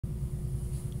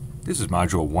This is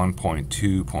Module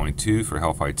 1.2.2 for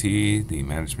Health IT, the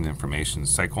Management Information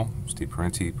Cycle. Steve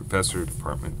Parenti, Professor,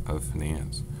 Department of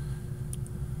Finance.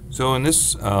 So in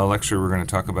this lecture, we're going to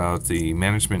talk about the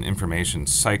Management Information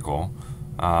Cycle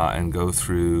and go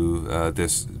through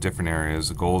this different areas: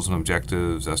 goals and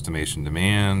objectives, estimation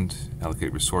demand,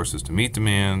 allocate resources to meet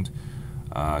demand,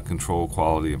 control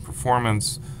quality and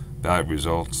performance, value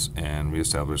results, and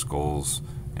reestablish goals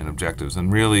and objectives.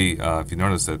 And really, if you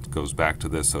notice, that goes back to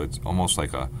this, so it's almost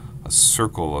like a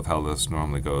circle of how this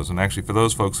normally goes. And actually, for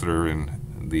those folks that are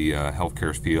in the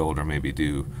healthcare field or maybe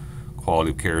do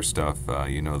quality of care stuff,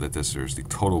 you know that there's the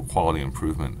total quality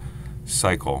improvement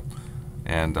cycle.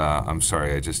 And I'm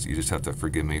sorry, you just have to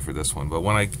forgive me for this one. But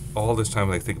all this time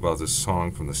when I think about this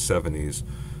song from the 70s,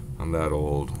 I'm that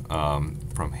old,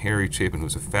 from Harry Chapin,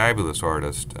 who's a fabulous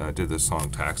artist, did this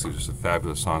song, Taxi, just a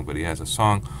fabulous song, but he has a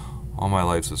song, All My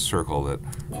Life's a Circle, that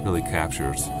really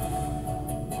captures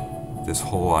this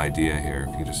whole idea here.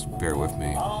 If you just bear with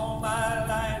me. All my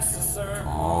life's a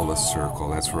circle. All a circle,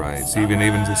 that's right. See, even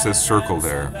it says circle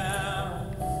there.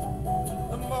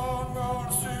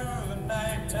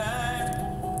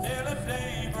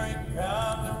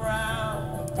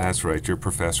 That's right, your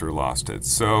professor lost it.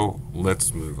 So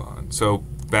let's move on. So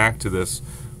back to this.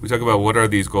 We talk about what are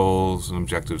these goals and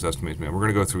objectives, estimates. We're going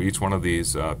to go through each one of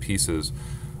these pieces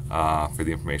for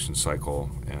the information cycle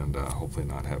and hopefully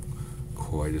not have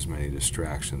quite as many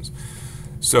distractions.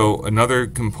 So another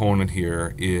component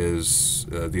here is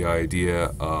the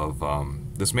idea of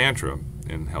this mantra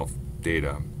in health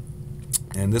data.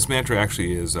 And this mantra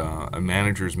actually is a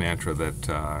manager's mantra that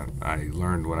I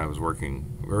learned when I was working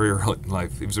very early in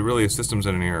life. He was really a systems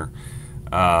engineer,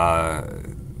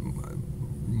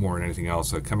 more than anything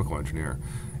else, a chemical engineer.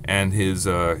 And he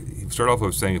started off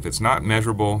with saying, if it's not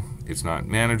measurable, it's not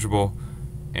manageable.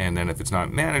 And then if it's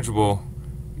not manageable,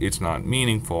 it's not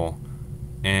meaningful.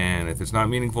 And if it's not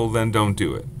meaningful, then don't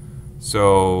do it.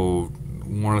 So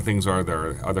one of the things are there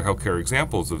are other healthcare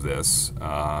examples of this,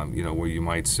 where you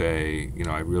might say,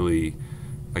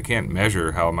 if I can't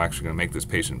measure how I'm actually going to make this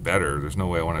patient better, there's no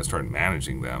way I want to start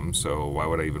managing them, so why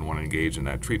would I even want to engage in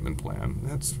that treatment plan?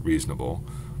 That's reasonable.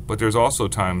 But there's also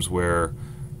times where,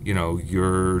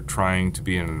 you're trying to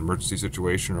be in an emergency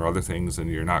situation or other things and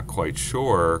you're not quite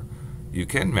sure you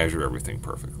can measure everything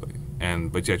perfectly,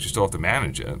 but yet you still have to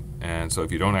manage it. And so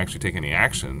if you don't actually take any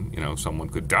action, someone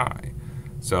could die.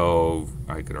 So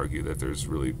I could argue that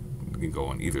you can go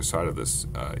on either side of this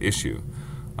issue.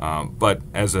 But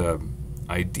as a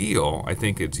ideal, I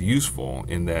think it's useful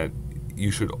in that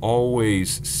you should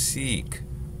always seek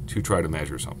to try to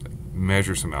measure something,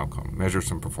 measure some outcome, measure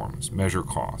some performance, measure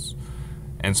costs.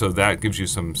 And so that gives you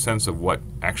some sense of what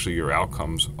actually your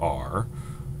outcomes are.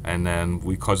 And then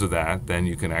because of that, then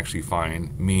you can actually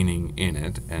find meaning in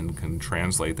it and can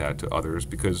translate that to others,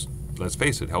 because let's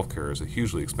face it, healthcare is a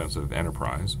hugely expensive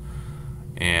enterprise.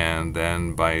 And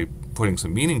then by putting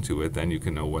some meaning to it, then you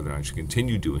can know whether or not you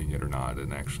continue doing it or not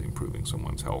and actually improving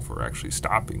someone's health, or actually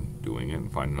stopping doing it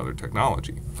and find another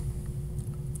technology.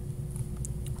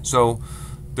 So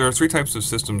there are three types of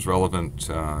systems relevant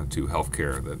to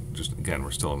healthcare that just, again,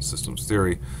 we're still in systems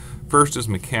theory. First is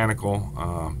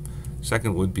mechanical.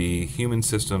 Second would be human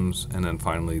systems, and then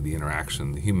finally the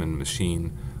interaction, the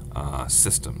human-machine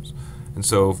systems. And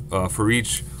so for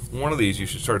each one of these, you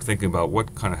should start thinking about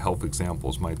what kind of health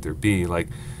examples might there be. Like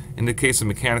in the case of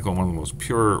mechanical, one of the most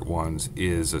pure ones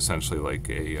is essentially like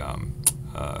a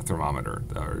thermometer,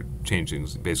 or changing.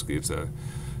 Basically, it's a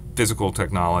physical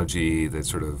technology that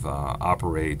sort of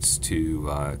operates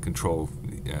to control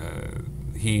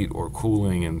heat or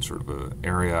cooling in sort of an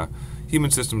area. Human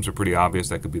systems are pretty obvious.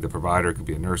 That could be the provider, it could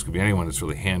be a nurse, it could be anyone that's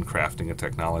really handcrafting a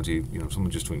technology.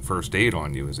 Someone just doing first aid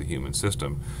on you is a human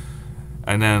system.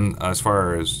 And then as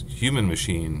far as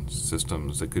human-machine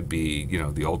systems, it could be,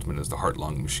 the ultimate is the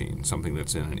heart-lung machine, something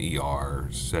that's in an ER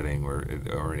setting or in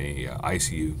a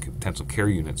ICU, intensive care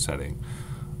unit setting,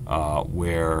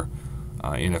 where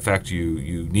in effect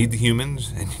you need the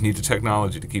humans and you need the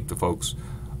technology to keep the folks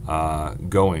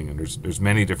going. And there's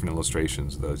many different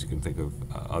illustrations of those. You can think of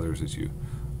others as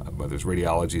but there's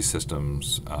radiology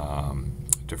systems,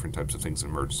 different types of things in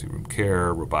emergency room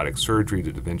care, robotic surgery,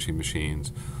 the Da Vinci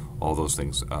machines. All those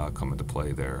things come into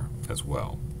play there as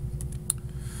well.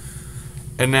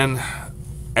 And then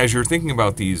as you're thinking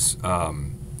about these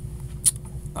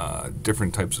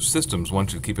different types of systems, one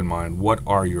should keep in mind what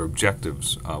are your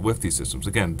objectives with these systems.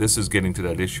 Again, this is getting to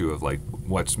that issue of like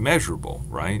what's measurable,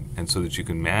 right? And so that you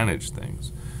can manage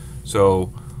things.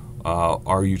 So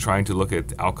Are you trying to look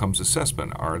at outcomes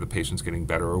assessment? Are the patients getting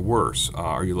better or worse?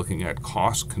 Are you looking at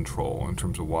cost control in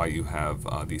terms of why you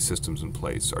have these systems in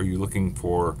place? Are you looking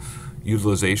for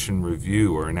utilization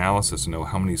review or analysis to know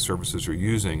how many services you're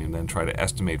using and then try to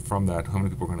estimate from that how many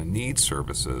people are going to need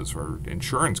services or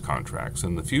insurance contracts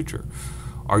in the future?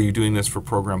 Are you doing this for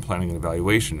program planning and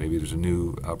evaluation? Maybe there's a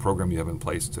new program you have in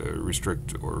place to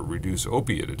restrict or reduce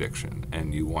opiate addiction,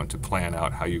 and you want to plan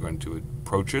out how you're going to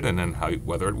approach it and then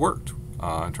whether it worked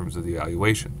in terms of the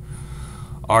evaluation.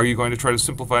 Are you going to try to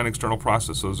simplify an external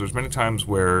process? So there's many times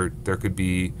where there could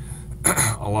be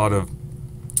a lot of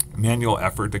manual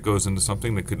effort that goes into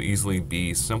something that could easily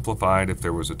be simplified if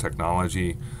there was a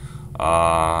technology,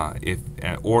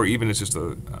 or even it's just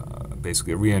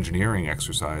basically a re-engineering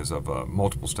exercise of a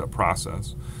multiple-step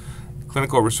process.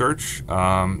 Clinical research,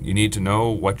 you need to know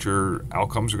what your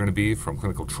outcomes are going to be from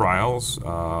clinical trials,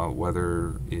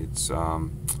 whether it's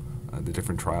the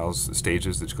different trials, the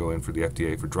stages that go in for the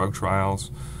FDA for drug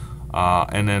trials,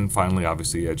 and then finally,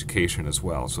 obviously, education as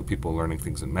well. So people learning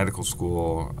things in medical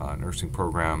school, nursing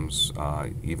programs,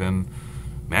 even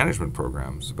management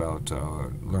programs about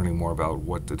learning more about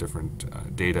what the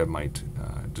different data might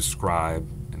describe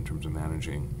in terms of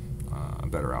managing a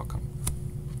better outcome.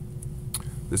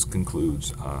 This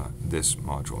concludes this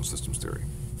module in systems theory.